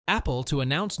Apple to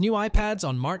announce new iPads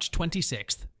on March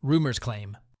 26th, rumors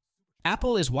claim.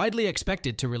 Apple is widely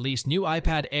expected to release new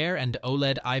iPad Air and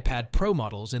OLED iPad Pro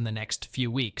models in the next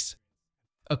few weeks.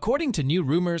 According to new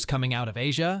rumors coming out of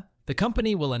Asia, the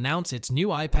company will announce its new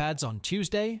iPads on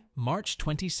Tuesday, March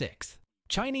 26th.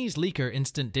 Chinese leaker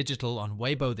Instant Digital on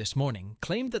Weibo this morning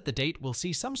claimed that the date will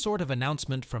see some sort of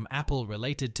announcement from Apple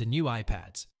related to new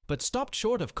iPads, but stopped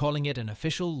short of calling it an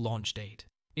official launch date.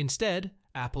 Instead,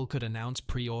 Apple could announce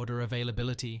pre-order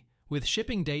availability, with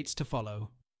shipping dates to follow.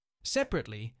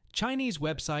 Separately, Chinese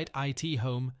website IT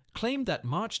Home claimed that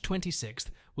March 26th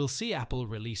will see Apple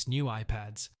release new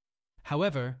iPads.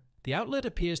 However, the outlet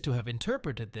appears to have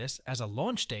interpreted this as a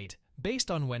launch date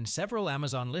based on when several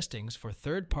Amazon listings for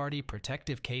third-party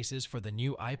protective cases for the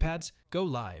new iPads go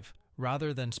live,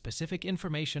 rather than specific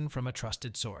information from a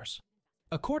trusted source.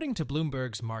 According to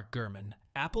Bloomberg's Mark Gurman,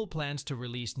 Apple plans to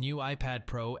release new iPad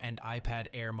Pro and iPad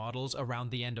Air models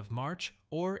around the end of March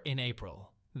or in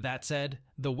April. That said,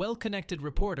 the well-connected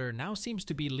reporter now seems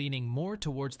to be leaning more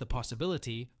towards the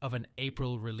possibility of an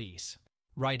April release.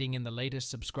 Writing in the latest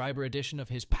subscriber edition of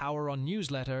his Power On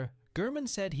newsletter, Gurman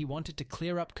said he wanted to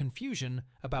clear up confusion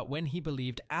about when he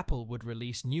believed Apple would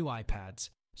release new iPads,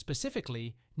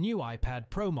 specifically new iPad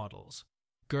Pro models.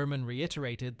 Gurman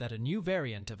reiterated that a new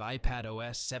variant of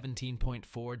iPadOS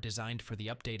 17.4 designed for the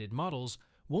updated models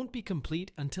won't be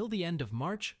complete until the end of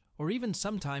March or even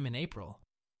sometime in April.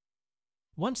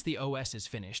 Once the OS is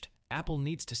finished, Apple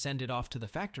needs to send it off to the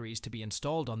factories to be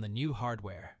installed on the new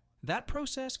hardware. That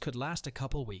process could last a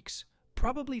couple weeks,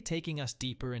 probably taking us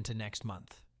deeper into next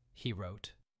month, he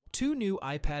wrote. 2 new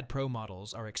iPad Pro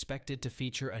models are expected to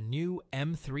feature a new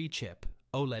M3 chip,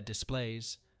 OLED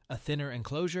displays, a thinner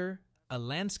enclosure, a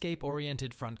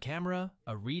landscape-oriented front camera,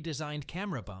 a redesigned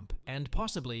camera bump, and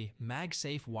possibly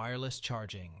MagSafe wireless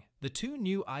charging. The 2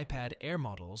 new iPad Air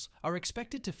models are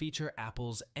expected to feature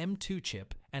Apple's M2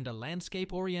 chip and a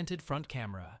landscape-oriented front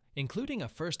camera, including a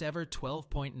first-ever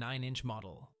 12.9-inch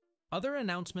model. Other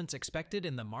announcements expected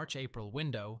in the March-April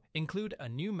window include a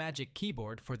new Magic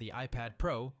Keyboard for the iPad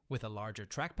Pro with a larger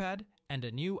trackpad and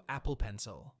a new Apple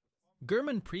Pencil.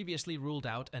 Gurman previously ruled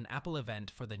out an Apple event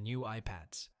for the new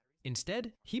iPads.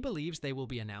 Instead, he believes they will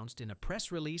be announced in a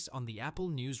press release on the Apple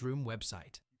Newsroom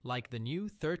website, like the new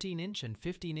 13-inch and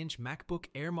 15-inch MacBook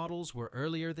Air models were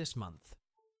earlier this month.